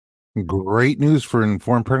Great news for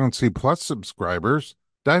Informed Pregnancy Plus subscribers.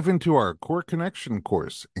 Dive into our Core Connection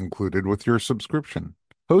course included with your subscription.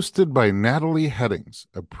 Hosted by Natalie Headings,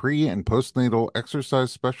 a pre and postnatal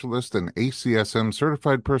exercise specialist and ACSM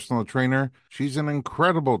certified personal trainer, she's an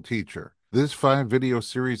incredible teacher. This 5-video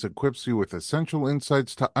series equips you with essential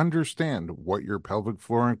insights to understand what your pelvic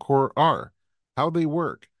floor and core are, how they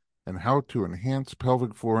work, and how to enhance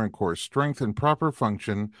pelvic floor and core strength and proper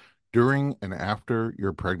function during and after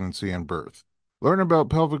your pregnancy and birth. Learn about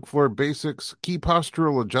pelvic floor basics, key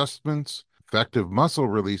postural adjustments, effective muscle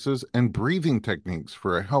releases, and breathing techniques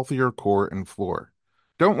for a healthier core and floor.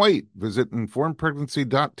 Don't wait. Visit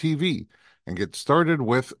informedpregnancy.tv and get started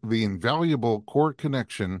with the invaluable Core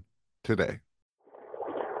Connection today.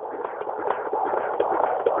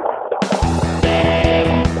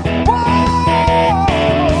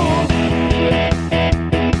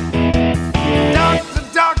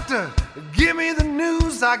 Doctor, give me the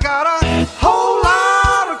news. I got a whole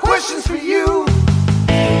lot of questions for you.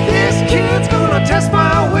 This kid's gonna test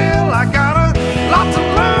my will. I got a lot to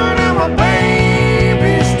learn and my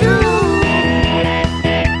baby's due.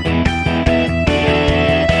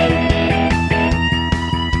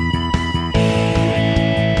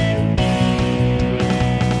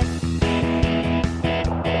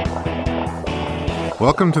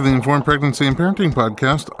 Welcome to the Informed Pregnancy and Parenting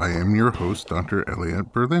Podcast. I am your host, Dr.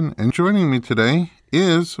 Elliot Berlin, and joining me today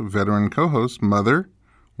is veteran co-host, mother,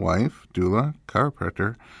 wife, doula,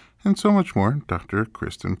 chiropractor, and so much more, Dr.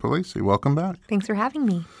 Kristen Palasi. Welcome back. Thanks for having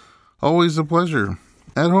me. Always a pleasure.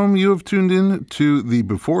 At home, you have tuned in to the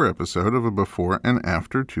before episode of a before and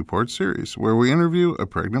after 2-part series, where we interview a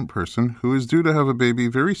pregnant person who is due to have a baby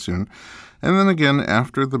very soon, and then again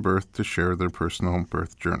after the birth to share their personal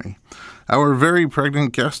birth journey. Our very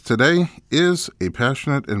pregnant guest today is a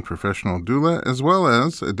passionate and professional doula, as well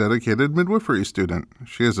as a dedicated midwifery student.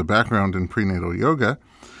 She has a background in prenatal yoga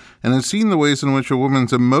and has seen the ways in which a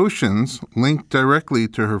woman's emotions link directly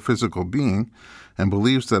to her physical being, and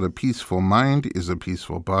believes that a peaceful mind is a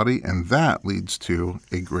peaceful body, and that leads to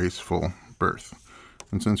a graceful birth.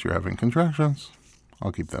 And since you're having contractions,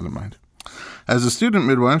 I'll keep that in mind. As a student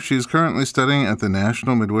midwife, she is currently studying at the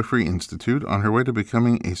National Midwifery Institute on her way to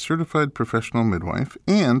becoming a certified professional midwife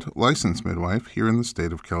and licensed midwife here in the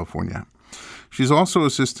state of California. She's also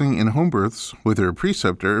assisting in home births with her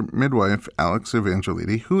preceptor, midwife Alex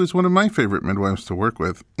Evangelidi, who is one of my favorite midwives to work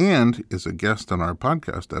with and is a guest on our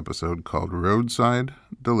podcast episode called Roadside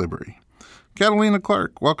Delivery. Catalina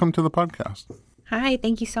Clark, welcome to the podcast. Hi,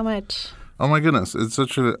 thank you so much. Oh my goodness,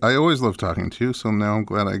 I always love talking to you, so now I'm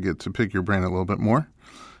glad I get to pick your brain a little bit more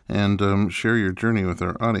and share your journey with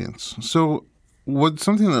our audience. So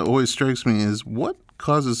something that always strikes me is what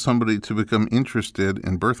causes somebody to become interested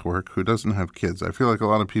in birth work who doesn't have kids? I feel like a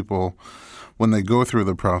lot of people, when they go through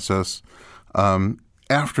the process,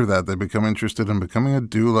 after that they become interested in becoming a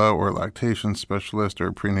doula or a lactation specialist or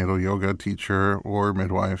a prenatal yoga teacher or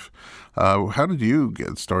midwife. How did you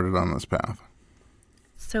get started on this path?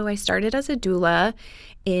 So I started as a doula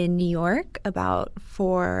in New York about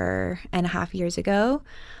 4.5 years ago.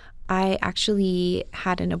 I actually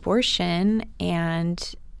had an abortion,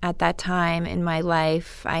 and at that time in my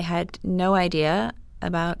life, I had no idea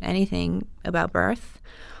about anything about birth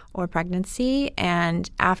or pregnancy. And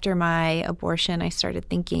after my abortion, I started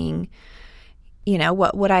thinking,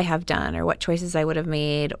 what would I have done, or what choices I would have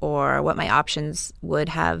made, or what my options would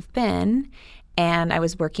have been. And I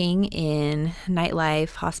was working in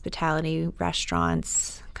nightlife, hospitality,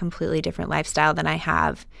 restaurants, completely different lifestyle than I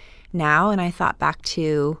have now. And I thought back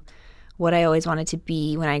to what I always wanted to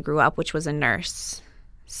be when I grew up, which was a nurse.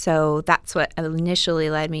 So that's what initially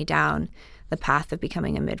led me down the path of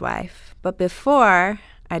becoming a midwife. But before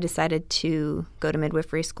I decided to go to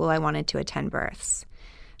midwifery school, I wanted to attend births.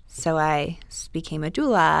 So I became a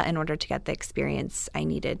doula in order to get the experience I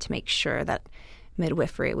needed to make sure that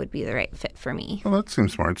midwifery would be the right fit for me. Well, that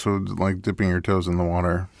seems smart. So like dipping your toes in the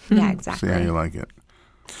water. Yeah, exactly. See how you like it.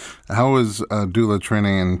 How was doula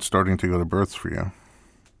training and starting to go to births for you?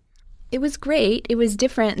 It was great. It was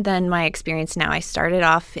different than my experience now. I started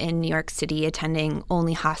off in New York City attending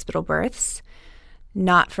only hospital births,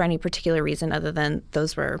 not for any particular reason other than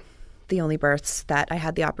those were the only births that I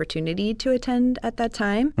had the opportunity to attend at that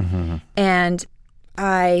time. Mm-hmm. And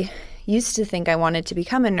I used to think I wanted to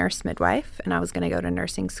become a nurse midwife, and I was going to go to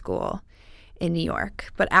nursing school in New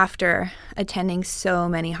York. But after attending so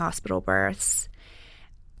many hospital births,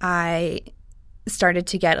 I started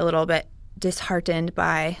to get a little bit disheartened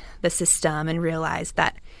by the system and realized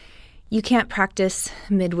that you can't practice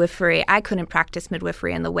midwifery. I couldn't practice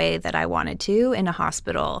midwifery in the way that I wanted to in a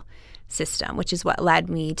hospital system, which is what led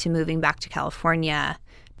me to moving back to California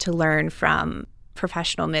to learn from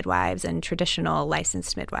professional midwives and traditional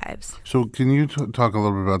licensed midwives. So can you talk a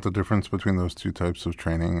little bit about the difference between those two types of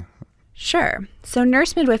training? Sure. So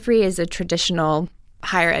nurse midwifery is a traditional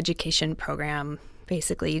higher education program.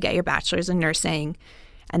 Basically, you get your bachelor's in nursing,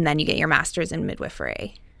 and then you get your master's in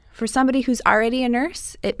midwifery. For somebody who's already a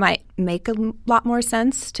nurse, it might make a lot more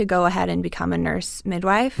sense to go ahead and become a nurse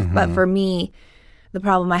midwife. Mm-hmm. But for me, the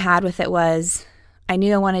problem I had with it was I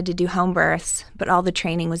knew I wanted to do home births, but all the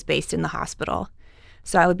training was based in the hospital.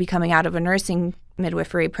 So I would be coming out of a nursing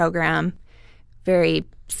midwifery program very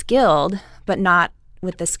skilled, but not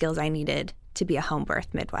with the skills I needed to be a home birth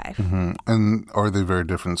midwife. Mm-hmm. And are they very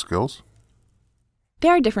different skills? They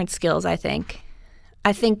are different skills, I think.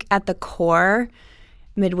 I think at the core,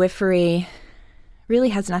 midwifery really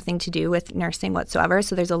has nothing to do with nursing whatsoever.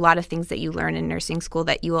 So there's a lot of things that you learn in nursing school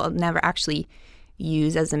that you will never actually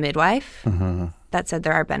use as a midwife. Mm-hmm. That said,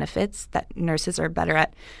 there are benefits that nurses are better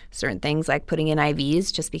at certain things like putting in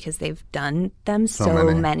IVs just because they've done them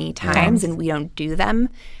so many times and we don't do them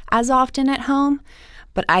as often at home.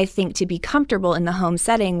 But I think to be comfortable in the home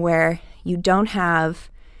setting where you don't have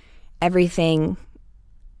everything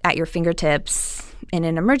at your fingertips in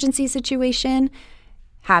an emergency situation,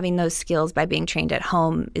 having those skills by being trained at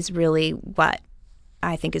home is really what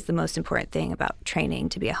I think is the most important thing about training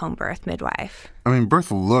to be a home birth midwife. I mean, birth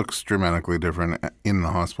looks dramatically different in the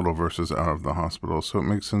hospital versus out of the hospital. So it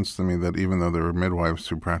makes sense to me that even though there are midwives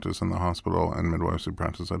who practice in the hospital and midwives who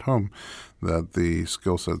practice at home, that the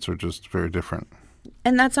skill sets are just very different.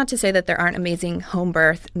 And that's not to say that there aren't amazing home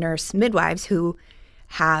birth nurse midwives who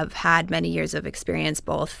have had many years of experience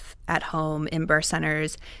both at home, in birth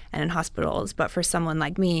centers, and in hospitals. But for someone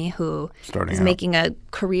like me who is making a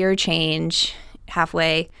career change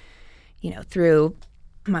halfway, through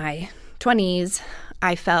my 20s,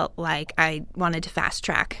 I felt like I wanted to fast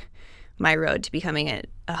track my road to becoming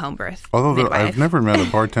a home birth midwife. I've never met a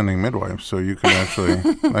bartending midwife, so you can actually,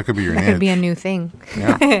 that could be your niche. That could be a new thing.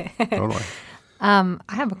 Yeah, totally. I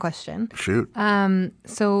have a question. Shoot.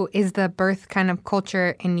 So is the birth kind of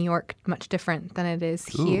culture in New York much different than it is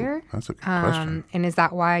here? That's a good question. And is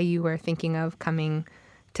that why you were thinking of coming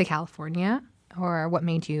to California, or what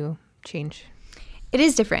made you change? It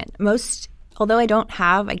is different. Although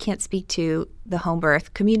I can't speak to the home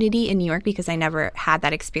birth community in New York because I never had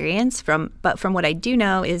that experience. But from what I do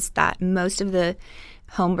know is that most of the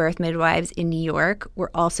home birth midwives in New York were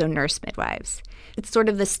also nurse midwives. It's sort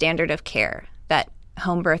of the standard of care that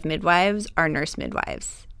home birth midwives are nurse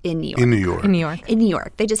midwives in New York. In New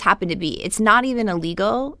York. They just happen to be. It's not even a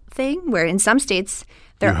legal thing, where in some states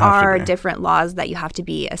there are different laws that you have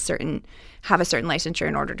to have a certain licensure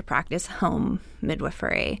in order to practice home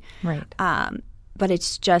midwifery. Right. But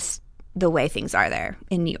it's just the way things are there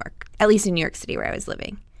in New York, at least in New York City where I was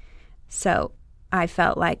living. So I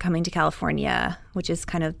felt like coming to California, which is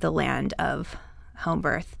kind of the land of home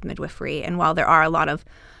birth midwifery, and while there are a lot of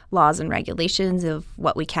laws and regulations of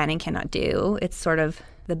what we can and cannot do, it's sort of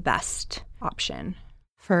the best option.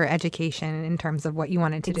 For education in terms of what you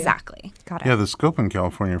wanted to do. Exactly. Got it. Yeah, the scope in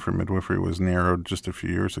California for midwifery was narrowed just a few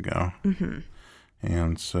years ago. Mm-hmm.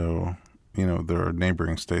 And so, there are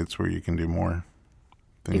neighboring states where you can do more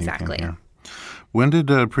than you can here. When did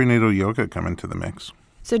prenatal yoga come into the mix?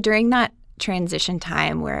 So during that transition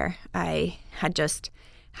time where I had just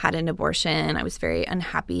had an abortion, I was very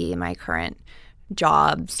unhappy in my current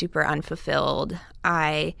job, super unfulfilled.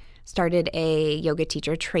 I started a yoga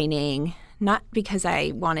teacher training, not because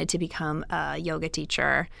I wanted to become a yoga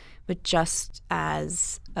teacher, but just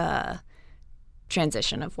as a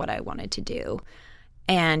transition of what I wanted to do.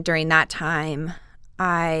 And during that time,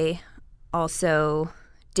 I also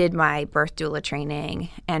did my birth doula training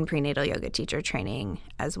and prenatal yoga teacher training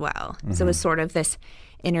as well. Mm-hmm. So it was sort of this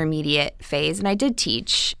intermediate phase. And I did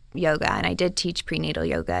teach yoga, and I did teach prenatal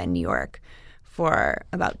yoga in New York for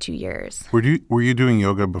about 2 years. Were you doing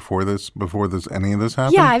yoga before any of this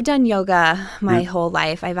happened? Yeah, I've done yoga my whole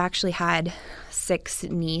life. I've actually had 6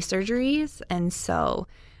 knee surgeries, and so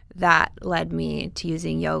that led me to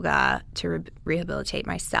using yoga to rehabilitate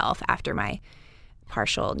myself after my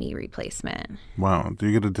partial knee replacement. Wow. Do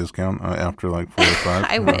you get a discount after like 4 or 5?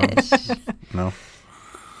 I wish. No?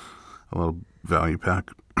 A little value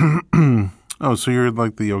pack. Oh, so you're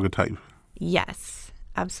like the yoga type. Yes,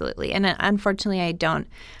 absolutely. And unfortunately, I don't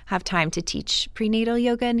have time to teach prenatal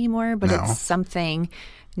yoga anymore, but it's something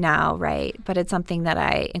now, right? But it's something that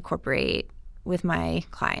I incorporate with my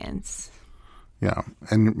clients. Yeah,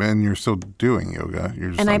 and you're still doing yoga. You're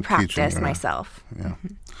just and I practice myself. Yeah.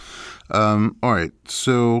 All right.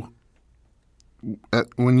 So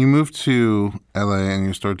when you move to LA and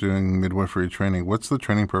you start doing midwifery training, what's the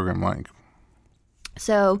training program like?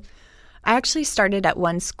 So I actually started at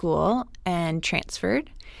one school and transferred.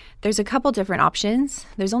 There's a couple different options.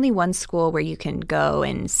 There's only one school where you can go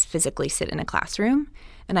and physically sit in a classroom.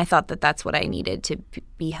 And I thought that that's what I needed to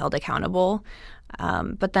be held accountable.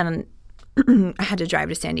 But then I had to drive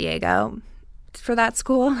to San Diego for that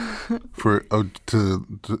school.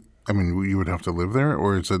 I mean, you would have to live there,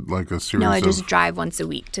 or is it like a series? No, I just drive once a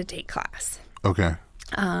week to take class. Okay.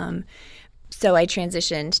 So I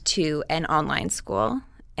transitioned to an online school.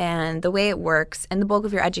 And the way it works, and the bulk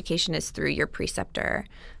of your education is through your preceptor.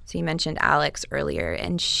 So you mentioned Alex earlier,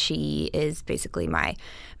 and she is basically my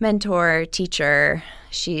mentor, teacher.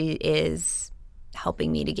 She is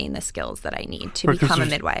helping me to gain the skills that I need to become a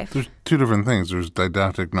midwife. There's two different things. There's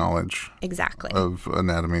didactic knowledge exactly of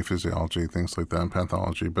anatomy, physiology, things like that, and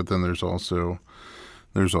pathology. But then there's also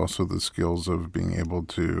the skills of being able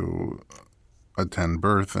to attend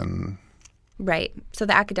birth and right. So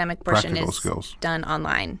the academic portion is skills. Done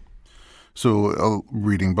online. So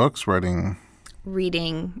reading books, writing,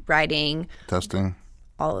 testing,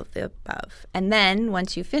 all of the above. And then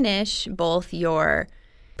once you finish both your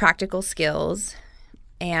practical skills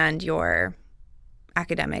and your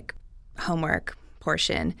academic homework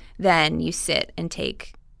portion, then you sit and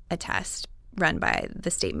take a test run by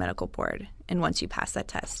the state medical board. And once you pass that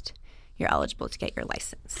test, you're eligible to get your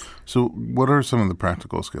license. So what are some of the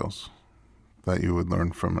practical skills that you would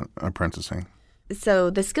learn from apprenticing?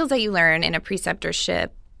 So the skills that you learn in a preceptorship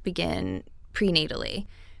begin prenatally.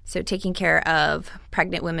 So taking care of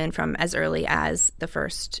pregnant women from as early as the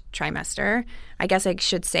first trimester. I guess I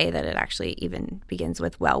should say that it actually even begins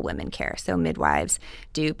with well women care. So midwives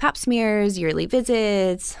do pap smears, yearly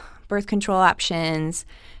visits, birth control options,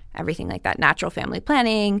 everything like that, natural family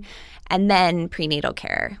planning, and then prenatal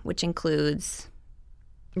care, which includes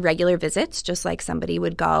regular visits, just like somebody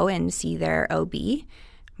would go and see their OB,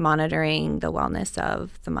 monitoring the wellness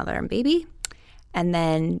of the mother and baby, and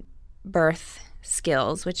then birth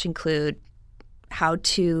skills, which include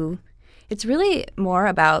it's really more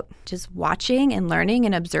about just watching and learning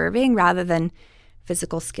and observing rather than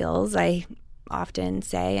physical skills. I often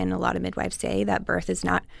say, and a lot of midwives say, that birth is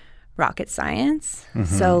not rocket science. Mm-hmm.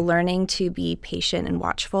 So learning to be patient and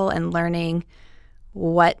watchful and learning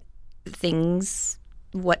what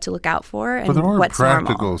to look out for and what's normal. But there are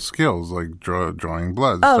practical skills like drawing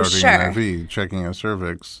blood, starting an IV, checking a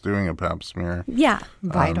cervix, doing a pap smear. Yeah.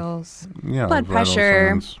 Vitals. Blood pressure.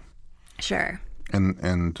 Signs. Sure. And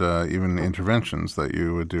even interventions that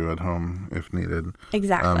you would do at home if needed.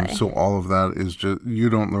 Exactly. So all of that is just, you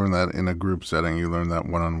don't learn that in a group setting. You learn that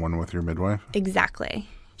one-on-one with your midwife? Exactly.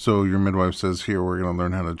 So your midwife says, here, we're going to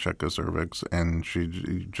learn how to check a cervix, and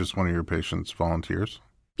just one of your patients volunteers?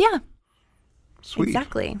 Yeah. Sweet.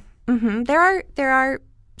 Exactly. Mm-hmm. There are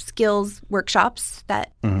skills workshops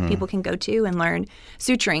that people can go to and learn.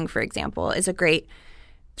 Suturing, for example, is a great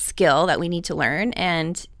skill that we need to learn,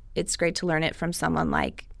 and it's great to learn it from someone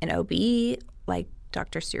like an OB, like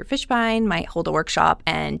Dr. Stuart Fishbein might hold a workshop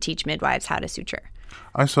and teach midwives how to suture.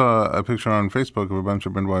 I saw a picture on Facebook of a bunch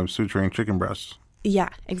of midwives suturing chicken breasts. Yeah,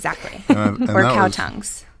 exactly. And or cow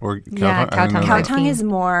tongues. Or cow yeah, cow tongue. Cow tongue is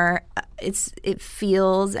more, it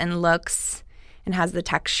feels and looks and has the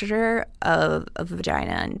texture of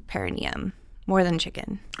vagina and perineum more than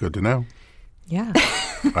chicken. Good to know. Yeah.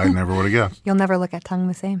 I never would have guessed. You'll never look at tongue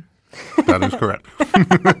the same. That is correct.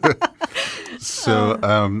 So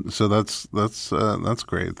that's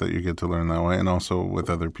great that you get to learn that way, and also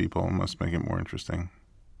with other people must make it more interesting.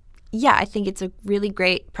 Yeah, I think it's a really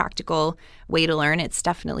great practical way to learn. It's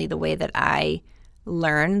definitely the way that I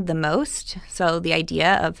learn the most. So the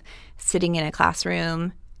idea of sitting in a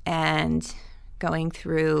classroom and going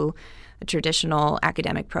through a traditional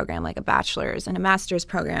academic program like a bachelor's and a master's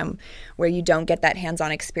program where you don't get that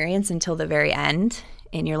hands-on experience until the very end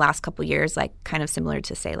in your last couple years, like kind of similar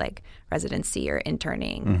to, say, like residency or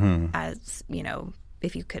interning, as, you know,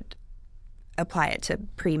 if you could apply it to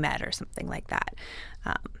pre-med or something like that.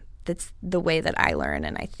 That's the way that I learn,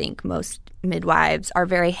 and I think most midwives are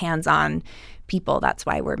very hands-on people. That's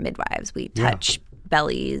why we're midwives. We touch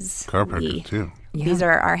bellies. Chiropractors, too. Yeah. These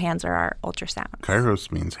are our hands or our ultrasounds.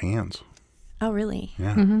 Kairos means hands. Oh, really?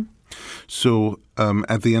 Yeah. Mm-hmm. So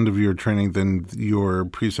at the end of your training, then your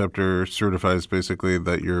preceptor certifies basically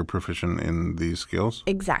that you're proficient in these skills?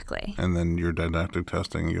 Exactly. And then your didactic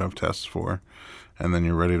testing you have tests for, and then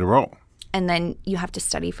you're ready to roll. And then you have to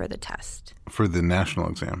study for the test. For the national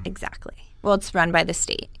exam. Exactly. Well, it's run by the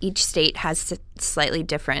state. Each state has slightly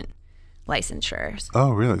different licensures.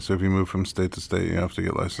 Oh, really? So if you move from state to state, you have to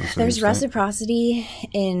get licensed? There's reciprocity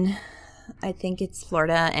in, I think it's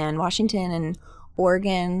Florida and Washington and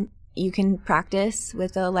Oregon. You can practice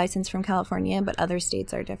with a license from California, but other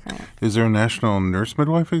states are different. Is there a national nurse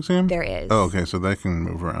midwife exam? There is. Oh, okay, so they can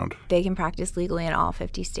move around. They can practice legally in all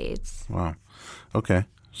 50 states. Wow. Okay.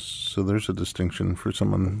 So there's a distinction for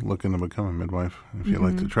someone looking to become a midwife if you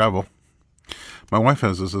like to travel. My wife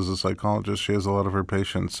has this as a psychologist. She has a lot of her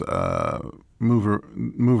patients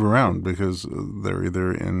move around because they're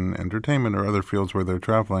either in entertainment or other fields where they're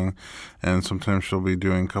traveling. And sometimes she'll be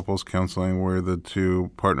doing couples counseling where the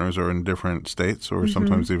two partners are in different states or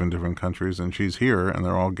sometimes even different countries. And she's here and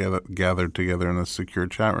they're all gathered together in a secure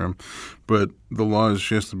chat room. But the law is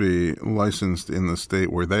she has to be licensed in the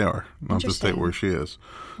state where they are, not the state where she is.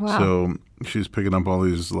 Wow. So she's picking up all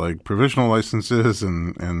these like provisional licenses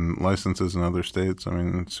and licenses in other states. I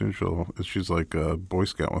mean, soon she's like a Boy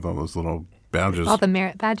Scout with all those little badges. All the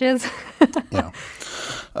merit badges. Yeah.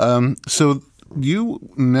 So you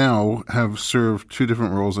now have served two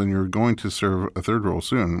different roles, and you're going to serve a third role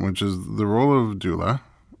soon, which is the role of doula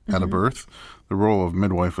at a birth, the role of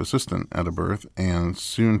midwife assistant at a birth, and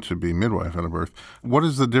soon to be midwife at a birth. What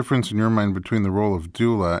is the difference in your mind between the role of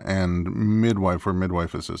doula and midwife or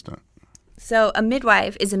midwife assistant? So a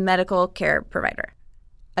midwife is a medical care provider.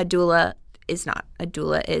 A doula is not. A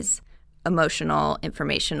doula is emotional,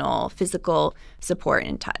 informational, physical support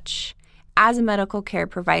and touch. As a medical care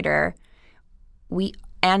provider,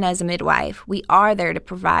 and as a midwife, we are there to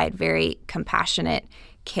provide very compassionate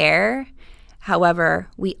care. However,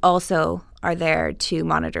 we also are there to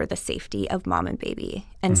monitor the safety of mom and baby.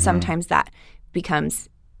 And sometimes that becomes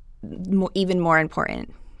even more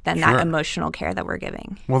important than that emotional care that we're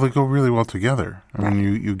giving. Well, they go really well together. I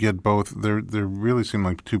mean, you get both. They really seem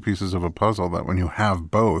like two pieces of a puzzle that when you have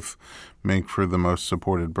both, make for the most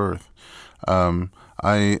supported birth.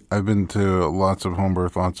 I've been to lots of home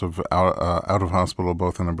birth, lots of out of hospital,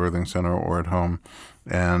 both in a birthing center or at home.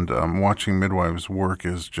 And watching midwives work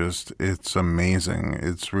is it's amazing.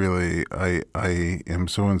 It's really, I am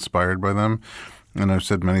so inspired by them. And I've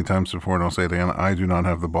said many times before, and I'll say it again, I do not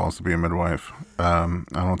have the balls to be a midwife. I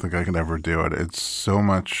don't think I could ever do it. It's so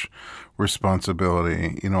much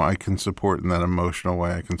responsibility. You know, I can support in that emotional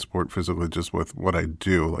way. I can support physically just with what I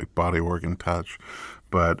do, like body work and touch.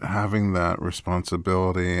 But having that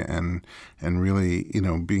responsibility and really, you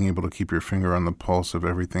know, being able to keep your finger on the pulse of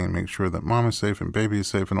everything and make sure that mom is safe and baby is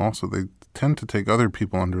safe. And also they tend to take other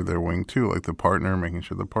people under their wing too, like the partner, making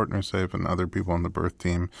sure the partner's safe and other people on the birth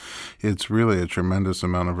team. It's really a tremendous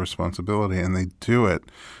amount of responsibility, and they do it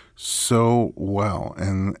so well.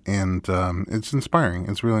 And it's inspiring.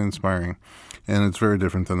 It's really inspiring. And it's very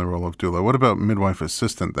different than the role of doula. What about midwife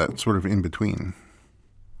assistant, that sort of in between?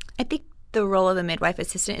 I think the role of a midwife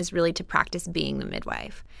assistant is really to practice being the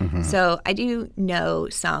midwife. So I do know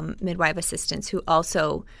some midwife assistants who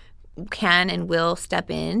also can and will step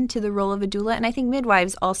into the role of a doula. And I think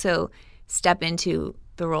midwives also step into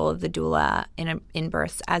the role of the doula in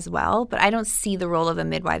births as well. But I don't see the role of a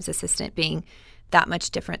midwife's assistant being that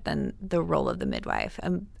much different than the role of the midwife.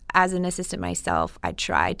 As an assistant myself, I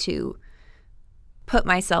try to put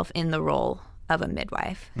myself in the role of a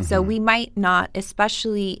midwife. So we might not,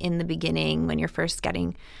 especially in the beginning when you're first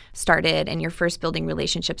getting started and you're first building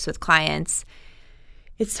relationships with clients,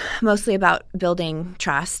 it's mostly about building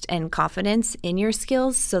trust and confidence in your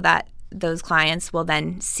skills so that those clients will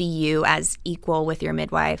then see you as equal with your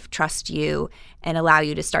midwife, trust you, and allow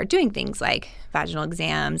you to start doing things like vaginal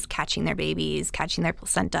exams, catching their babies, catching their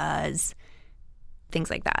placentas, things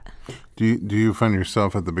like that. Do you find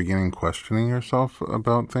yourself at the beginning questioning yourself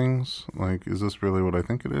about things? Like, is this really what I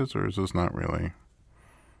think it is, or is this not really?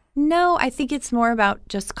 No, I think it's more about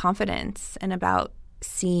just confidence and about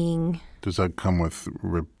seeing. Does that come with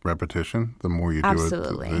repetition? The more you do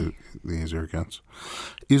it, the easier it gets.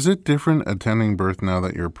 Is it different attending birth now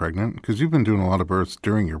that you're pregnant? Because you've been doing a lot of births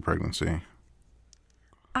during your pregnancy.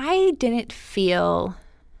 I didn't feel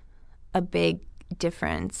a big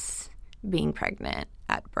difference being pregnant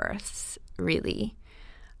at births, really.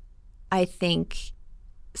 I think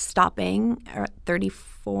stopping at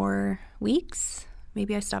 34 weeks,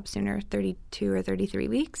 maybe I stopped sooner, 32 or 33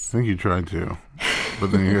 weeks. I think you tried to,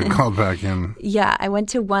 but then you got called back in. Yeah, I went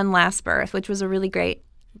to one last birth, which was a really great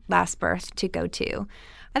last birth to go to.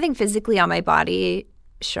 I think physically on my body,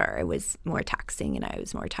 sure, it was more taxing and I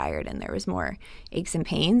was more tired and there was more aches and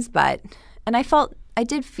pains, and I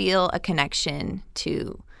did feel a connection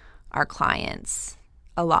to our clients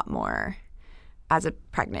a lot more as a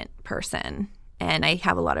pregnant person. And I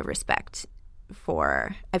have a lot of respect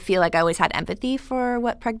I feel like I always had empathy for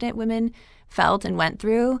what pregnant women felt and went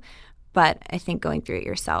through. But I think going through it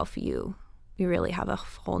yourself, you really have a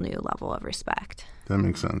whole new level of respect. That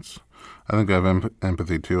makes sense. I think I have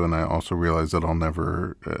empathy too, and I also realize that I'll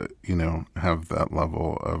never, have that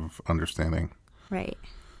level of understanding. Right.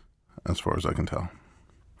 As far as I can tell.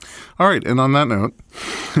 All right, and on that note,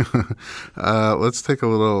 let's take a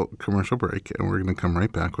little commercial break, and we're going to come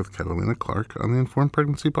right back with Catalina Clark on the Informed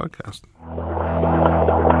Pregnancy Podcast.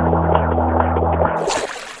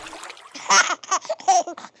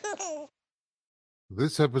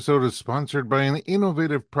 This episode is sponsored by an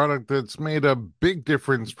innovative product that's made a big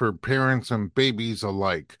difference for parents and babies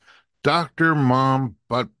alike, Dr. Mom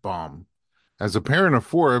Butt Balm. As a parent of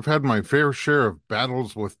 4, I've had my fair share of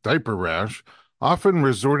battles with diaper rash, often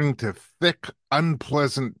resorting to thick,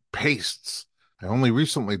 unpleasant pastes. I only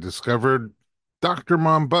recently discovered Dr.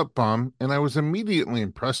 Mom Butt Balm, and I was immediately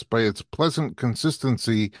impressed by its pleasant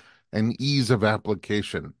consistency and ease of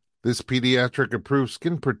application. This pediatric-approved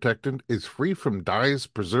skin protectant is free from dyes,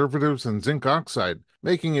 preservatives, and zinc oxide,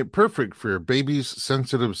 making it perfect for your baby's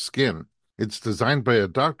sensitive skin. It's designed by a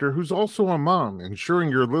doctor who's also a mom, ensuring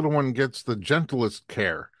your little one gets the gentlest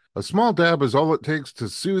care. A small dab is all it takes to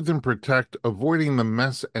soothe and protect, avoiding the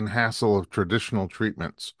mess and hassle of traditional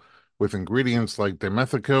treatments. With ingredients like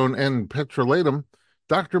dimethicone and petrolatum,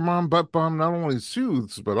 Dr. Mom Butt Balm not only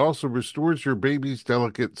soothes, but also restores your baby's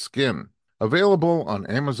delicate skin. Available on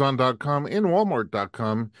Amazon.com and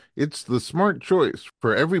Walmart.com, it's the smart choice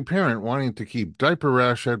for every parent wanting to keep diaper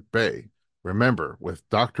rash at bay. Remember, with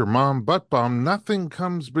Dr. Mom Butt Balm, nothing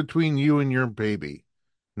comes between you and your baby.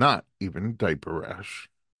 Not even diaper rash.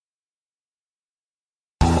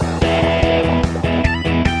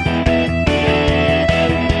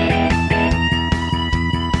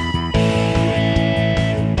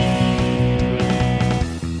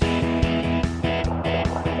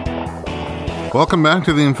 Welcome back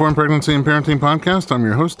to the Informed Pregnancy and Parenting Podcast. I'm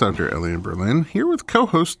your host, Dr. Elliot Berlin, here with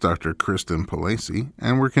co-host Dr. Kristen Palacey,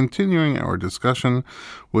 and we're continuing our discussion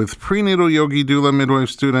with prenatal yogi doula midwife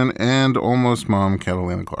student and almost mom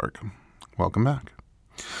Catalina Clark. Welcome back.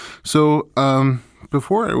 So,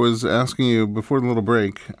 before I was asking you, before the little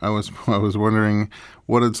break, I was wondering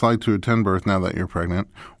what it's like to attend birth now that you're pregnant.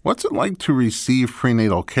 What's it like to receive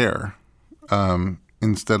prenatal care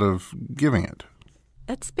instead of giving it?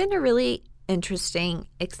 It's been a really interesting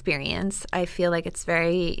experience. I feel like it's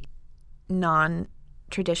very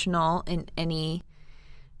non-traditional in any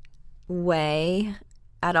way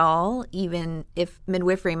at all, even if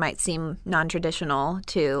midwifery might seem non-traditional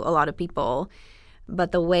to a lot of people.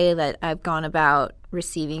 But the way that I've gone about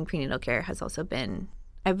receiving prenatal care has also been,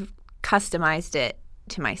 I've customized it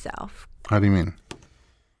to myself. How do you mean?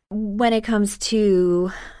 When it comes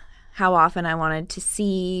to how often I wanted to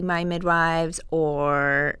see my midwives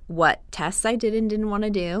or what tests I did and didn't want to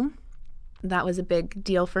do. That was a big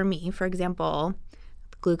deal for me. For example,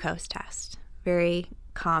 the glucose test. Very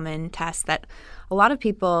common test that a lot of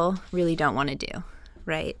people really don't want to do,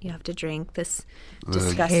 right? You have to drink this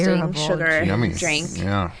disgusting terrible sugar Yummy. drink.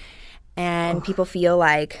 Yeah. And people feel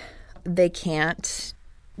like they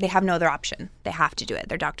have no other option. They have to do it.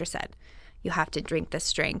 Their doctor said, you have to drink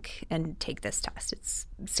this drink and take this test. It's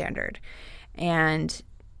standard. And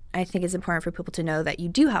I think it's important for people to know that you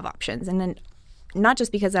do have options. And then not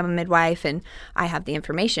just because I'm a midwife and I have the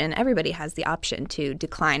information, everybody has the option to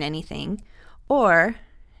decline anything or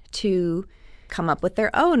to come up with their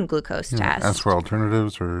own glucose test. Ask for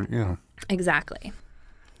alternatives or, Exactly.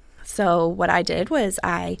 So what I did was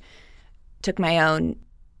I took my own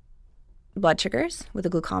blood sugars with a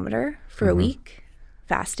glucometer for a week,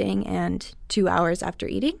 fasting and 2 hours after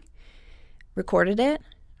eating, recorded it,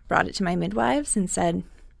 brought it to my midwives and said,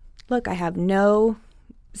 look, I have no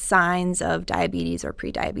signs of diabetes or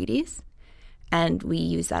prediabetes. And we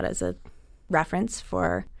use that as a reference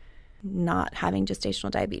for not having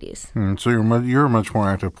gestational diabetes. So you're a much more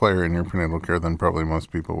active player in your prenatal care than probably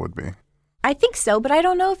most people would be. I think so, but I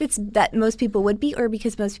don't know if it's that most people would be or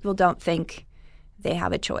because most people don't think they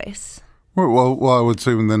have a choice. Well, I would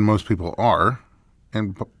say then most people are.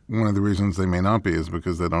 And one of the reasons they may not be is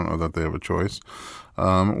because they don't know that they have a choice.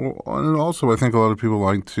 And also, I think a lot of people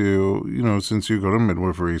like to, since you go to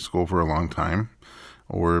midwifery school for a long time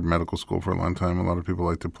or medical school for a long time, a lot of people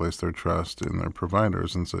like to place their trust in their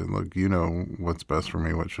providers and say, look, you know what's best for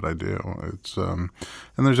me. What should I do? It's and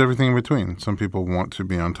there's everything in between. Some people want to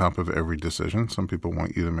be on top of every decision. Some people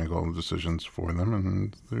want you to make all the decisions for them,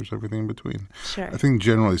 and there's everything in between. Sure. I think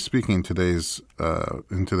generally speaking, in today's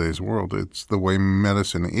world, it's the way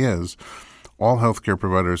medicine is. All healthcare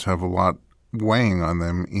providers have a lot weighing on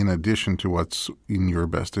them in addition to what's in your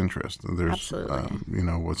best interest. There's, Absolutely.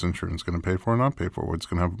 What's insurance going to pay for or not pay for? What's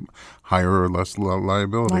going to have higher or less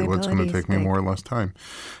liability? What's going to take me more or less time?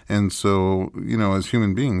 And so, as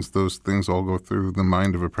human beings, those things all go through the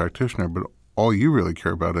mind of a practitioner, but all you really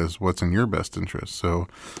care about is what's in your best interest. So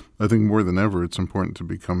I think more than ever, it's important to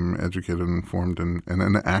become educated and informed and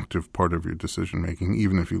an active part of your decision-making,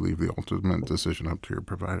 even if you leave the ultimate decision up to your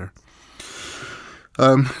provider.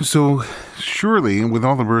 So surely, with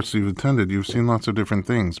all the births you've attended, you've seen lots of different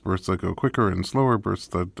things, births that go quicker and slower, births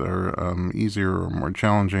that are easier or more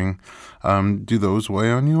challenging. Do those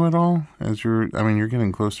weigh on you at all? You're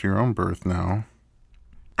getting close to your own birth now.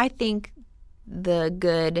 I think the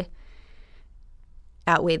good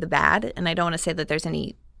outweigh the bad, and I don't want to say that there's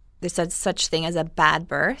such thing as a bad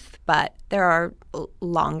birth, but there are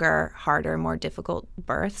longer, harder, more difficult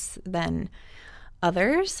births than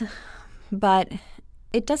others. But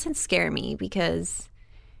it doesn't scare me because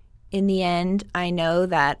in the end, I know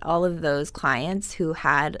that all of those clients who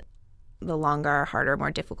had the longer, harder,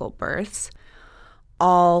 more difficult births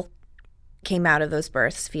all came out of those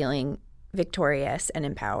births feeling victorious and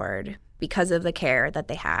empowered because of the care that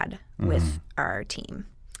they had with our team.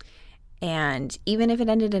 And even if it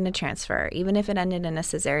ended in a transfer, even if it ended in a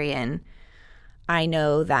cesarean, I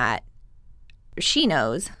know that she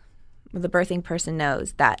knows, the birthing person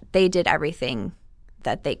knows, that they did everything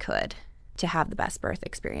that they could to have the best birth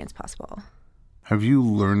experience possible. Have you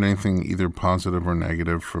learned anything either positive or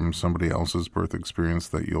negative from somebody else's birth experience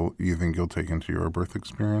that you think you'll take into your birth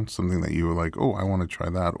experience? Something that you were like, oh, I want to try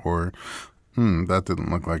that, or that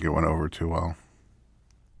didn't look like it went over too well.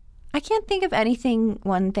 I can't think of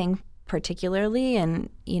one thing particularly, and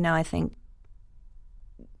I think,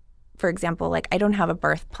 for example, I don't have a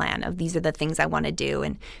birth plan of these are the things I want to do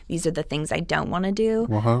and these are the things I don't want to do.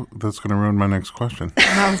 Well, that's going to ruin my next question.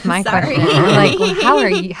 That was my Sorry.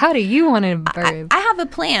 question. How do you want to birth? I have a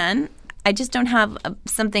plan. I just don't have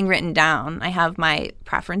something written down. I have my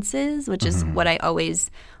preferences, which is what I always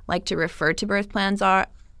like to refer to birth plans are.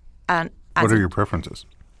 What are your preferences?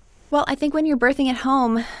 Well, I think when you're birthing at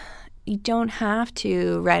home, you don't have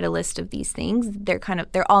to write a list of these things.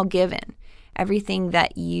 They're all given. Everything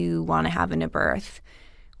that you want to have in a birth,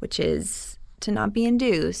 which is to not be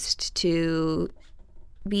induced, to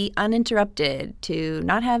be uninterrupted, to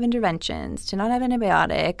not have interventions, to not have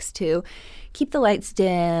antibiotics, to keep the lights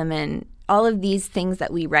dim, and all of these things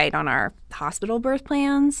that we write on our hospital birth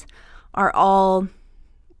plans are all,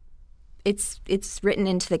 it's written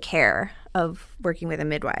into the care of working with a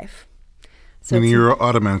midwife. So you're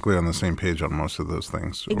automatically on the same page on most of those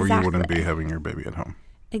things, Exactly. or you wouldn't be having your baby at home.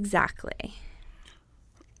 Exactly.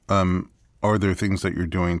 Are there things that you're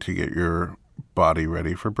doing to get your body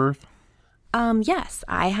ready for birth? Yes,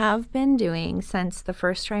 I have been doing since the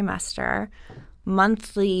first trimester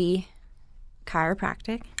monthly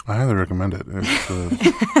chiropractic. I highly recommend it.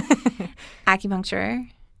 Acupuncture,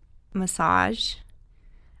 massage.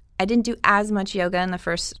 I didn't do as much yoga in the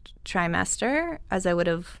first trimester as I would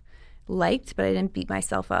have liked, but I didn't beat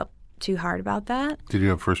myself up too hard about that. Did you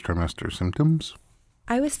have first trimester symptoms?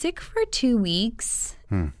 I was sick for 2 weeks,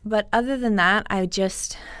 but other than that, I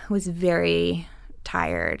just was very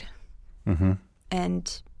tired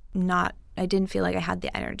and I didn't feel like I had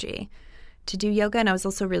the energy to do yoga, and I was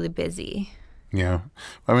also really busy. Yeah.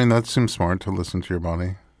 I mean, that seems smart to listen to your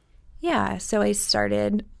body. Yeah, so I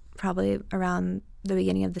started probably around the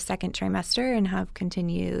beginning of the second trimester and have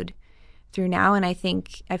continued through now, and I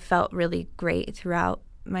think I felt really great throughout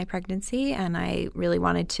my pregnancy, and I really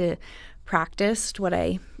wanted to practice what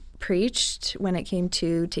I preached when it came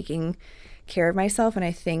to taking care of myself. And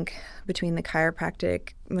I think between the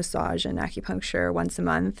chiropractic, massage, and acupuncture once a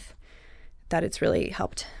month, that it's really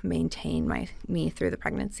helped maintain me through the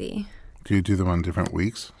pregnancy. Do you do them on different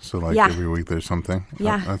weeks? So Yeah. Every week there's something?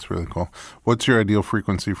 Yeah. Oh, that's really cool. What's your ideal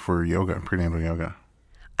frequency for yoga, prenatal yoga?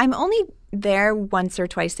 I'm only there once or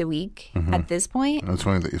twice a week at this point. It's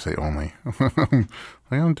funny that you say only.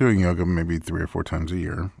 I'm doing yoga maybe 3 or 4 times a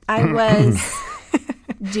year. I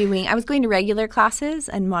was going to regular classes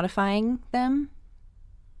and modifying them.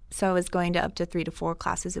 So I was going to up to 3 to 4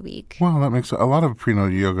 classes a week. Well, that makes a lot of prenatal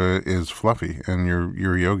yoga is fluffy, and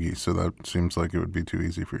you're yogi, so that seems like it would be too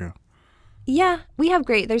easy for you. Yeah,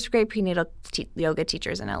 there's great prenatal yoga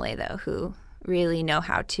teachers in LA though who really know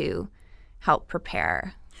how to help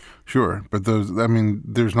prepare. Sure, but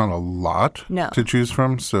there's not a lot to choose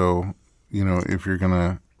from. So, if you're going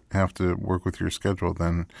to have to work with your schedule,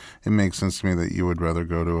 then it makes sense to me that you would rather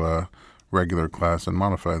go to a regular class and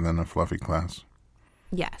modify than a fluffy class.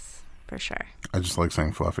 Yes, for sure. I just like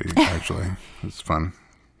saying fluffy, actually. It's fun.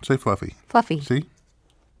 Say fluffy. Fluffy. See?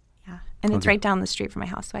 Yeah. And it's right down the street from my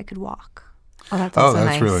house, so I could walk. Oh, that's also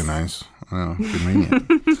that's nice. really nice. Oh,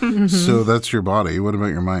 convenient. So that's your body. What about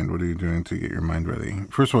your mind? What are you doing to get your mind ready?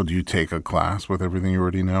 First of all, do you take a class with everything you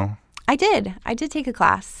already know? I did take a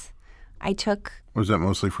class. Was that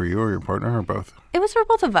mostly for you or your partner or both? It was for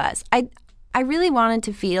both of us. I really wanted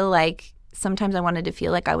to feel like, sometimes I wanted to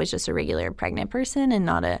feel like I was just a regular pregnant person and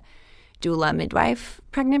not a doula midwife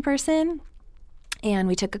pregnant person. And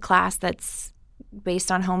we took a class that's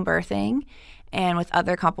based on home birthing and with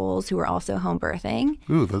other couples who were also home birthing.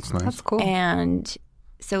 Ooh, that's nice. That's cool. And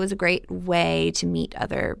so it was a great way to meet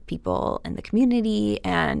other people in the community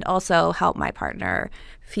and also help my partner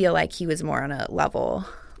feel like he was more on a level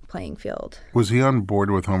playing field. Was he on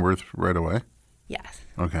board with home birth right away? Yes.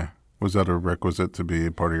 Okay. Was that a requisite to be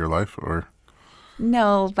a part of your life, or?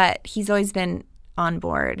 No, but he's always been on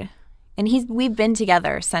board. And we've been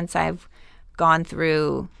together since I've gone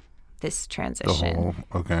through this transition.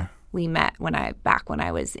 Okay. We met when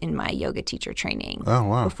I was in my yoga teacher training. Oh,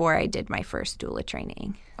 wow. Before I did my first doula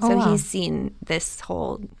training. Oh, So wow. he's seen this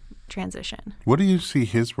whole transition. What do you see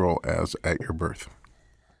his role as at your birth?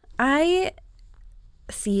 I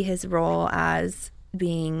see his role as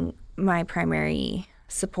being my primary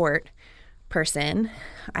support person.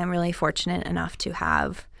 I'm really fortunate enough to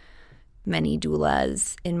have many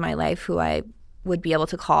doulas in my life who I would be able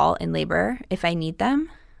to call in labor if I need them.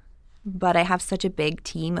 But I have such a big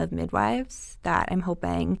team of midwives that I'm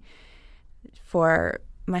hoping for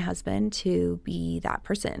my husband to be that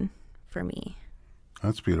person for me.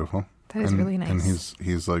 That's beautiful. That is really nice. And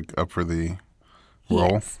he's like up for the He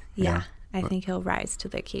role. is. Yeah. I think he'll rise to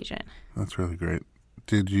the occasion. That's really great.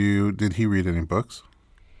 Did he read any books?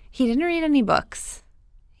 He didn't read any books.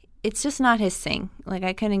 It's just not his thing. Like,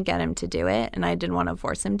 I couldn't get him to do it, and I didn't want to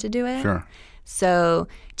force him to do it. Sure. So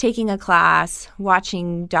taking a class,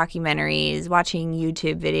 watching documentaries, watching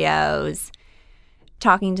YouTube videos,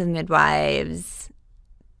 talking to the midwives,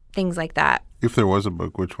 things like that. If there was a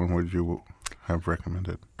book, which one would you have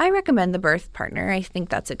recommended? I recommend The Birth Partner. I think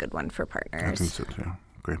that's a good one for I partners. think so too.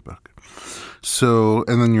 Great book. So,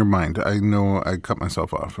 and then your mind. I know I cut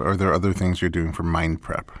myself off. Are there other things you're doing for mind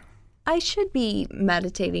prep? I should be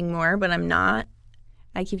meditating more, but I'm not.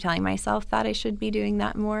 I keep telling myself that I should be doing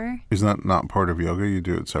that more. Is that not part of yoga? You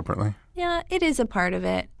do it separately? Yeah, it is a part of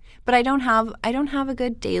it. But I don't have a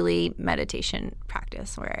good daily meditation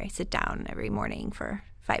practice where I sit down every morning for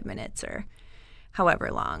 5 minutes or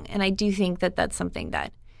however long. And I do think that that's something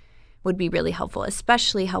that would be really helpful,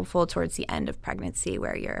 especially helpful towards the end of pregnancy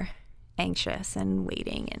where you're anxious and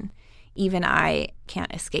waiting. And even I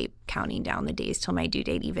can't escape counting down the days till my due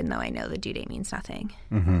date, even though I know the due date means nothing.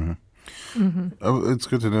 Mm-hmm. Mm-hmm. Oh, it's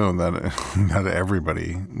good to know that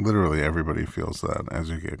everybody, literally everybody, feels that as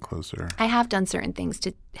you get closer. I have done certain things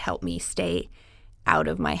to help me stay out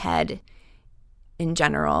of my head in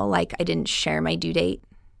general. Like, I didn't share my due date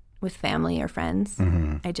with family or friends.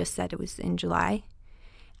 Mm-hmm. I just said it was in July,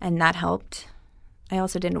 and that helped. I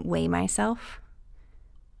also didn't weigh myself.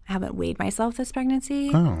 I haven't weighed myself this pregnancy,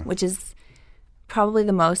 which is probably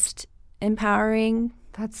the most empowering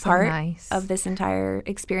That's part so nice. of this entire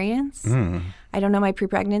experience. Mm. I don't know my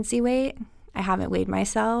pre-pregnancy weight. I haven't weighed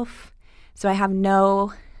myself. So I have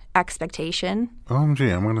no expectation.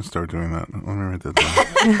 OMG, I'm going to start doing that. Let me write that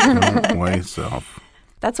down. Don't weigh yourself.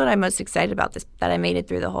 That's what I'm most excited about, that I made it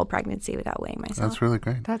through the whole pregnancy without weighing myself. That's really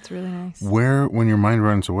great. That's really nice. When your mind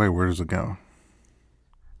runs away, where does it go?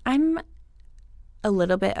 I'm a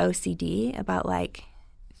little bit OCD about like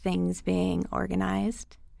things being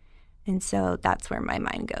organized. And so that's where my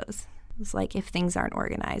mind goes. It's like if things aren't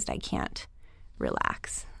organized, I can't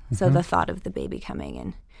relax. Mm-hmm. So the thought of the baby coming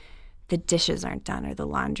and the dishes aren't done or the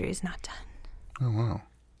laundry is not done. Oh, wow.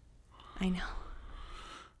 I know.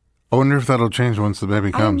 I wonder if that'll change once the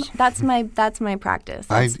baby comes. That's my practice.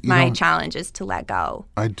 That's my challenge is to let go.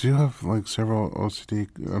 I do have like several OCD,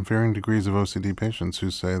 varying degrees of OCD patients who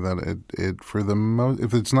say that it for the most,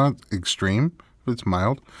 if it's not extreme, if it's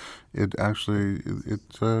mild, it actually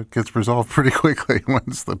gets resolved pretty quickly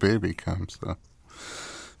once the baby comes. So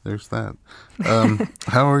there's that.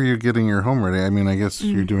 How are you getting your home ready? I mean, I guess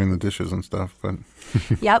you're doing the dishes and stuff, but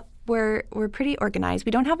Yep, we're pretty organized.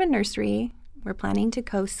 We don't have a nursery. We're planning to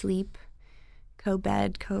co-sleep,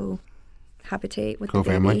 co-bed, co-habitate with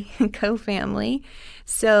Co-family. the baby, co-family.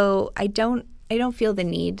 So I don't feel the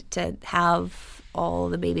need to have all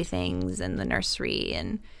the baby things and the nursery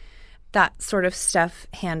and that sort of stuff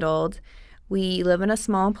handled. We live in a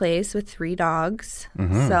small place with 3 dogs,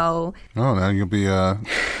 so now you'll be a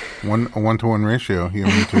 1-to-1 ratio,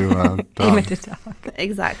 human to dog. Human to dog.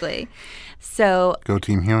 Exactly. So Go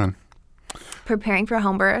Team Human. preparing for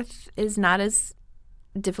home birth is not as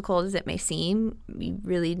difficult as it may seem, you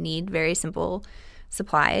really need very simple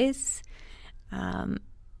supplies.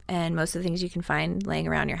 And most of the things you can find laying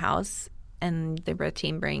around your house, and the birth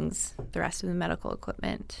team brings the rest of the medical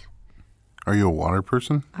equipment. Are you a water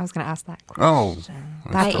person? I was going to ask that. Oh.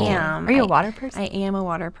 I am. Are you a water person? I am a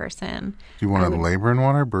water person. Do you want to labor in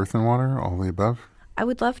water, birth in water, all the above? I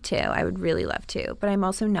would love to. I would really love to. But I'm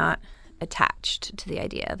also not attached to the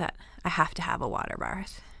idea that I have to have a water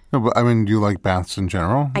birth. No, but I mean, do you like baths in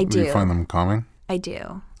general? I do. Do you find them calming? I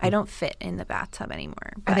do. I don't fit in the bathtub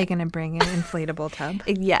anymore. Are they going to bring an inflatable tub?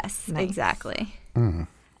 Yes, Nice. Exactly.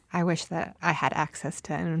 I wish that I had access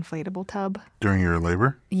to an inflatable tub. During your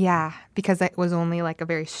labor? Yeah, because it was only like a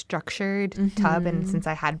very structured tub. And since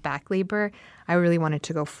I had back labor, I really wanted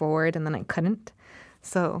to go forward and then I couldn't.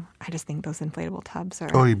 So I just think those inflatable tubs are...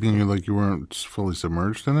 Oh, you mean you weren't fully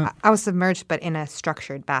submerged in it? I was submerged, but in a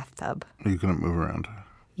structured bathtub. You couldn't move around.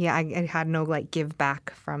 Yeah, I had no like give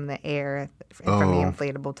back from the air from the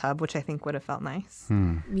inflatable tub, which I think would have felt nice.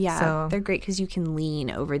 Yeah, So- they're great because you can lean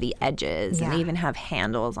over the edges, and Yeah. they even have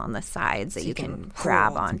handles on the sides that you can can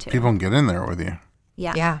grab hold. onto. People can get in there with you.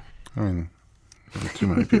 Yeah. Yeah. I mean, there's too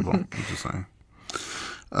many people. I'm just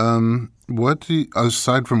saying. What do you,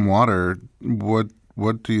 aside from water,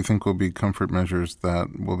 what do you think will be comfort measures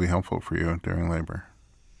that will be helpful for you during labor?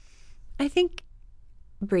 I think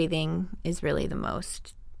breathing is really the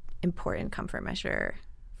most important comfort measure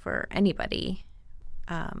for anybody.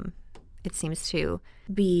 It seems to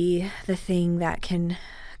be the thing that can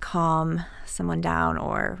calm someone down,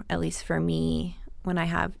 or at least for me, when I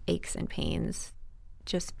have aches and pains,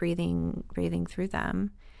 just breathing through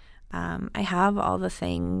them. I have all the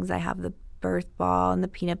things. I have the birth ball and the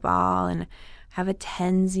peanut ball, and have a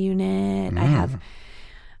TENS unit. I have...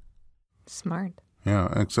 Smart. Yeah,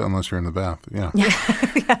 except unless you're in the bath. Yeah.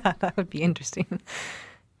 Yeah, that would be interesting.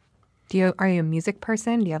 Are you a music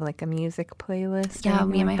person? Do you have like a music playlist? or Yeah,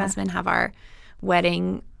 anything me and my like that? husband have our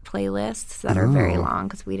wedding playlists that are very long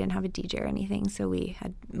because we didn't have a DJ or anything, so we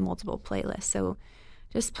had multiple playlists. So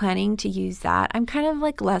just planning to use that. I'm kind of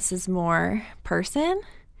like less is more person.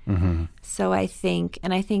 So I think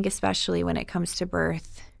especially when it comes to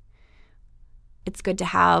birth, it's good to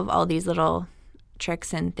have all these little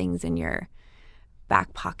tricks and things in your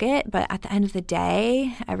back pocket. But at the end of the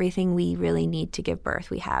day, everything we really need to give birth,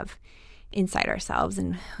 we have inside ourselves,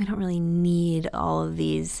 and we don't really need all of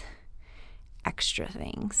these extra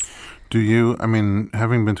things. Do you, I mean,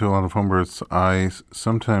 having been to a lot of home births, I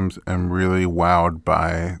sometimes am really wowed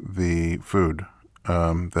by the food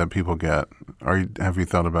that people get. Have you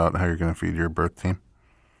thought about how you're going to feed your birth team?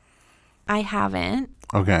 I haven't,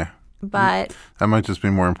 Okay. but That might just be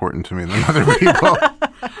more important to me than other people.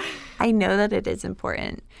 I know that it is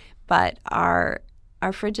important. But our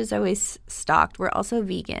fridge is always stocked. We're also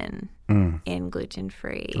vegan and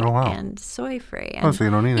gluten-free Oh, wow. and soy-free. And, So you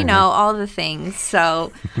don't need anything. all the things.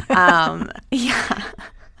 So, yeah.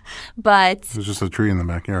 But, There's just a tree in the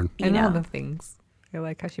backyard. you I know know, the things. I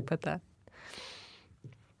like how she put that.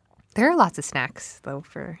 There are lots of snacks, though,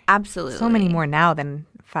 for absolutely. so many more now than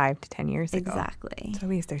 5 to 10 years ago. Exactly. So at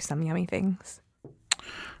least there's some yummy things.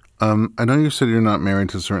 I know you said you're not married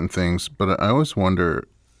to certain things, but I always wonder,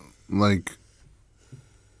 like,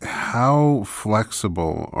 how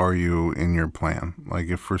flexible are you in your plan? Like,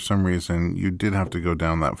 if for some reason you did have to go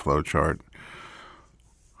down that flow chart,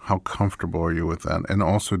 how comfortable are you with that? And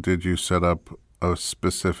also, did you set up a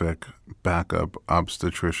specific backup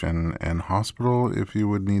obstetrician and hospital if you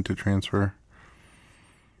would need to transfer?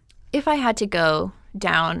 If I had to go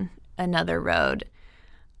down another road,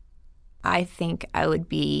 I think I would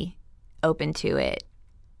be open to it,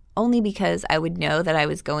 only because I would know that I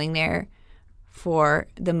was going there for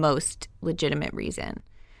the most legitimate reason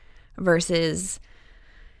versus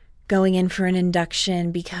going in for an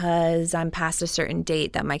induction because I'm past a certain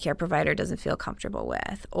date that my care provider doesn't feel comfortable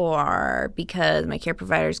with, or because my care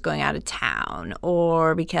provider is going out of town,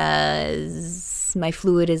 or because my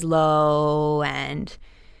fluid is low and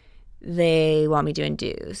they want me to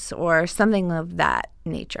induce, or something of that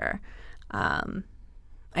nature.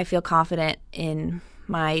 I feel confident in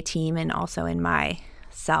my team and also in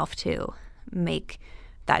myself to make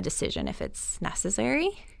that decision if it's necessary.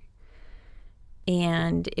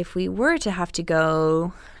 And if we were to have to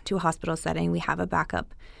go to a hospital setting, we have a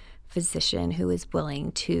backup physician who is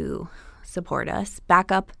willing to support us.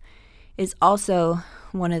 Backup is also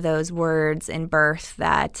one of those words in birth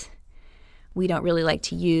that we don't really like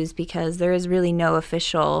to use because there is really no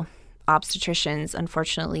official obstetricians,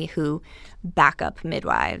 unfortunately, who back up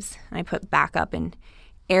midwives. And I put backup in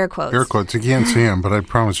air quotes. Air quotes. You can't see him, but I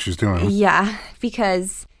promise she's doing it. Yeah,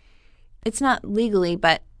 because it's not legally,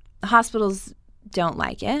 but hospitals don't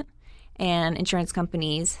like it, and insurance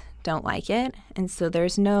companies don't like it. And so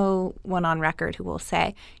there's no one on record who will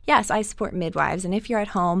say, yes, I support midwives, and if you're at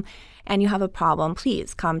home and you have a problem,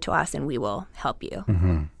 please come to us and we will help you.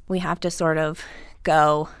 Mm-hmm. We have to sort of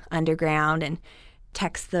go underground and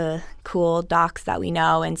text the cool docs that we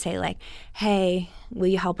know and say, like, hey, will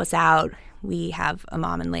you help us out? We have a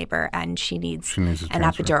mom in labor and she needs an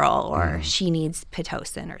epidural, or she needs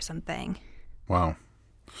Pitocin or something. Wow.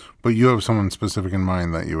 But you have someone specific in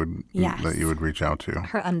mind that you would Yes. that you would reach out to.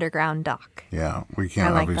 Her underground doc. Yeah, we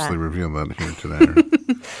can't like obviously that. reveal that here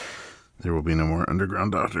today. There will be no more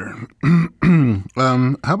underground doctor.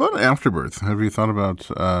 How about afterbirth? Have you thought about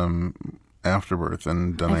afterbirth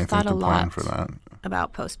and done I've anything thought to a plan lot for that?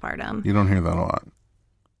 about postpartum. You don't hear that a lot.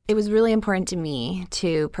 It was really important to me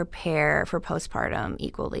to prepare for postpartum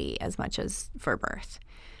equally as much as for birth.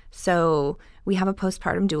 So we have a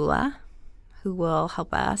postpartum doula who will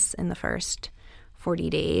help us in the first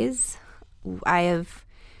 40 days. I have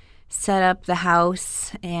set up the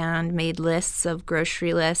house and made lists of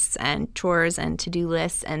grocery lists and chores and to-do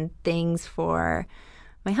lists and things for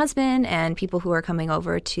my husband and people who are coming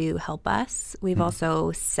over to help us. We've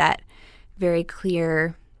also set very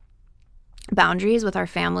clear boundaries with our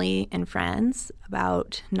family and friends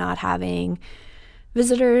about not having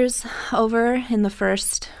visitors over in the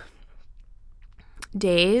first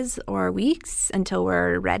days or weeks until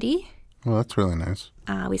we're ready. Well, that's really nice.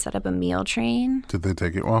 We set up a meal train. Did they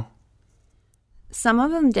take it well? Some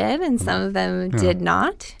of them did and some of them did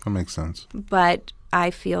not. That makes sense. But I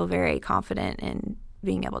feel very confident in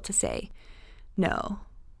being able to say no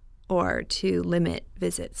or to limit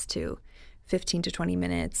visits to 15 to 20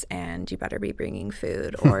 minutes and you better be bringing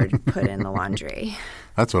food or put in the laundry.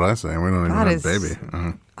 That's what I say. We don't even That have is a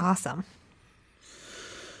baby. awesome.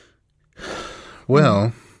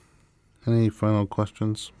 Well, any final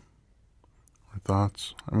questions or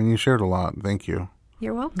thoughts? I mean, you shared a lot. Thank you.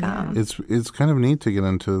 You're welcome. It's kind of neat to get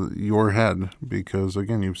into your head because,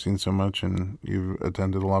 again, you've seen so much and you've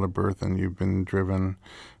attended a lot of birth and you've been driven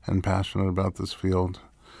and passionate about this field.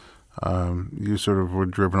 You sort of were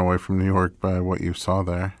driven away from New York by what you saw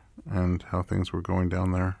there and how things were going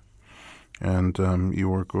down there. And you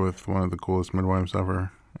work with one of the coolest midwives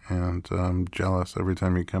ever. And I'm jealous every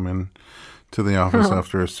time you come in to the office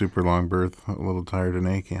after a super long birth, a little tired and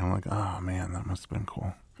achy. I'm like, oh, man, that must have been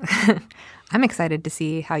cool. I'm excited to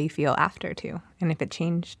see how you feel after, too, and if it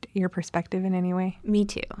changed your perspective in any way. Me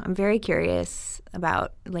too. I'm very curious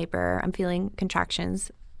about labor. I'm feeling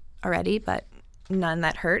contractions already, but none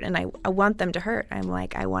that hurt, and I want them to hurt. I'm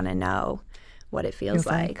like, I want to know what it feels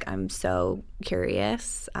like. I'm so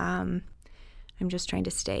curious. I'm just trying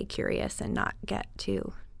to stay curious and not get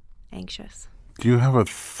too anxious. Do you have a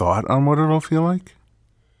thought on what it'll feel like?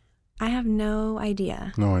 I have no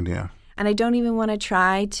idea. No idea. And I don't even want to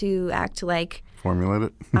try to act like Formulate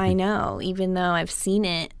it? I know. Even though I've seen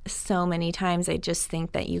it so many times, I just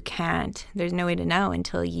think that you can't. There's no way to know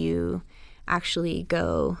until you actually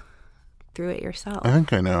go through it yourself. I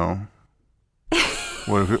think I know.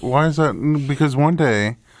 Why is that? Because one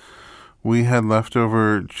day we had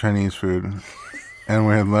leftover Chinese food and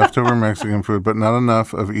we had leftover Mexican food, but not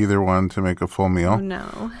enough of either one to make a full meal. Oh,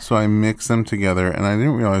 no. So I mixed them together, and I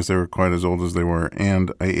didn't realize they were quite as old as they were,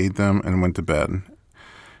 and I ate them and went to bed.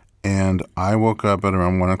 And I woke up at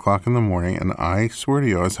around 1 o'clock in the morning, and I swear to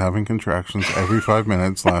you, I was having contractions every 5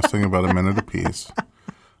 minutes, lasting about a minute apiece.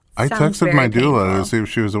 I Sounds texted my very doula painful. to see if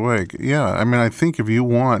she was awake. Yeah, I mean, I think if you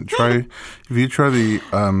try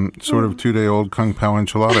the sort of 2-day-old Kung Pao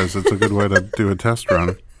enchiladas, it's a good way to do a test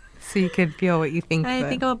run. So you could feel what you think. I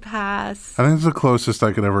think I'll pass. I think it's the closest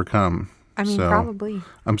I could ever come. I mean, So probably.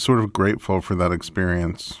 I'm sort of grateful for that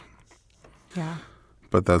experience, Yeah.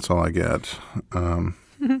 but that's all I get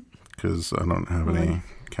because I don't have any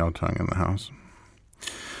cow tongue in the house.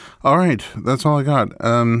 All right, that's all I got.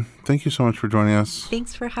 Thank you so much for joining us.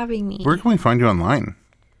 Thanks for having me. Where can we find you online?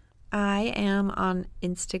 I am on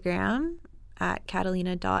Instagram at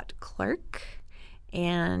catalina.clark.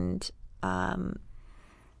 And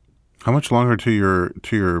How much longer to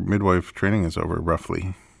your midwife training is over,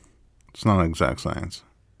 roughly? It's not an exact science.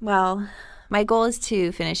 well, my goal is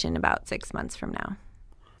to finish in about 6 months from now.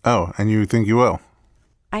 Oh, and you think you will?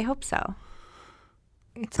 I hope so.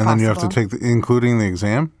 It's And possible. then you have to take, including the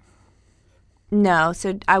exam? No,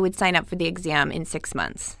 so I would sign up for the exam in 6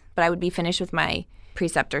 months, but I would be finished with my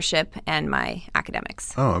preceptorship and my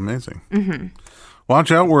academics. Oh, amazing. Mm-hmm.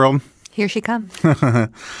 Watch out, world. Here she comes. All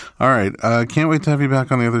right. Can't wait to have you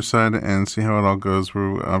back on the other side and see how it all goes.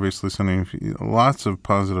 We're obviously sending you lots of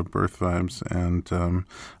positive birth vibes, and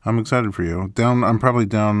I'm excited for you. I'm probably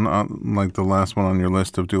down like the last one on your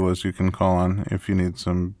list of doulas you can call on if you need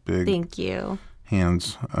some big Thank you.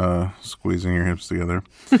 hands squeezing your hips together.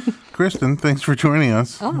 Kristen, thanks for joining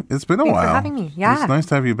us. Oh, it's been a thanks while. for having me. Yeah. It's nice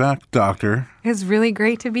to have you back, doctor. It was really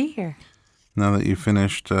great to be here. Now that you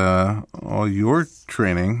finished all your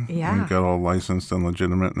training Yeah. and got all licensed and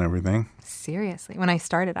legitimate and everything. Seriously. When I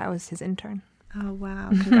started, I was his intern. Oh, wow.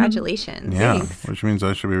 Congratulations. Yeah, Thanks. which means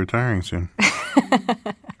I should be retiring soon.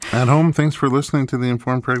 At home, thanks for listening to the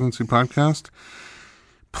Informed Pregnancy Podcast.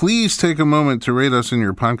 Please take a moment to rate us in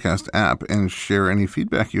your podcast app and share any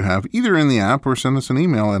feedback you have, either in the app or send us an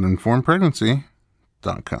email at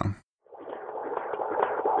informedpregnancy.com.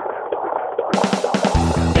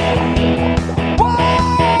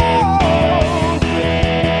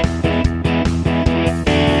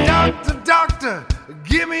 Doctor,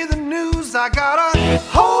 give me the news. I got a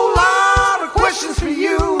whole lot of questions for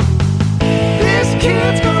you. This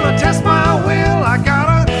kid's gonna test my will. I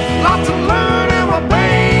got a lot to learn, and my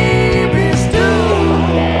baby's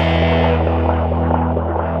due.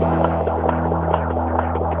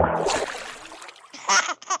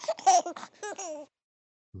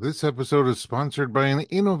 This episode is sponsored by an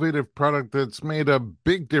innovative product that's made a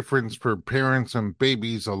big difference for parents and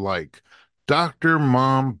babies alike. Dr.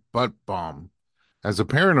 Mom Butt Balm. As a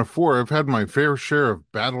parent of 4, I've had my fair share of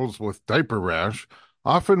battles with diaper rash,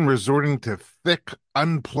 often resorting to thick,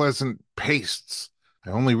 unpleasant pastes.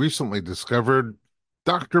 I only recently discovered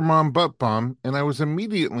Dr. Mom Butt Balm, and I was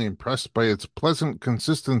immediately impressed by its pleasant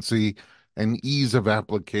consistency and ease of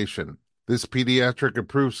application. This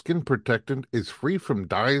pediatric-approved skin protectant is free from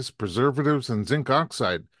dyes, preservatives, and zinc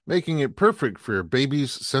oxide, making it perfect for your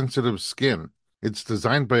baby's sensitive skin. It's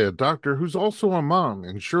designed by a doctor who's also a mom,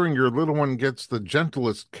 ensuring your little one gets the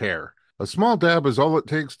gentlest care. A small dab is all it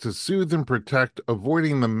takes to soothe and protect,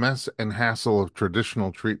 avoiding the mess and hassle of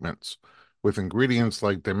traditional treatments. With ingredients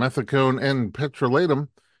like dimethicone and petrolatum,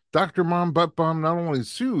 Dr. Mom Butt Balm not only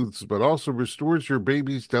soothes, but also restores your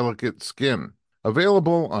baby's delicate skin.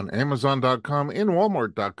 Available on Amazon.com and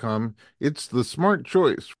Walmart.com, it's the smart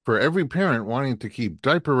choice for every parent wanting to keep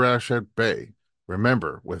diaper rash at bay.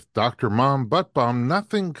 Remember, with Dr. Mom Butt Balm,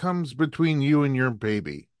 nothing comes between you and your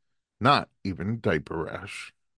baby. Not even diaper rash.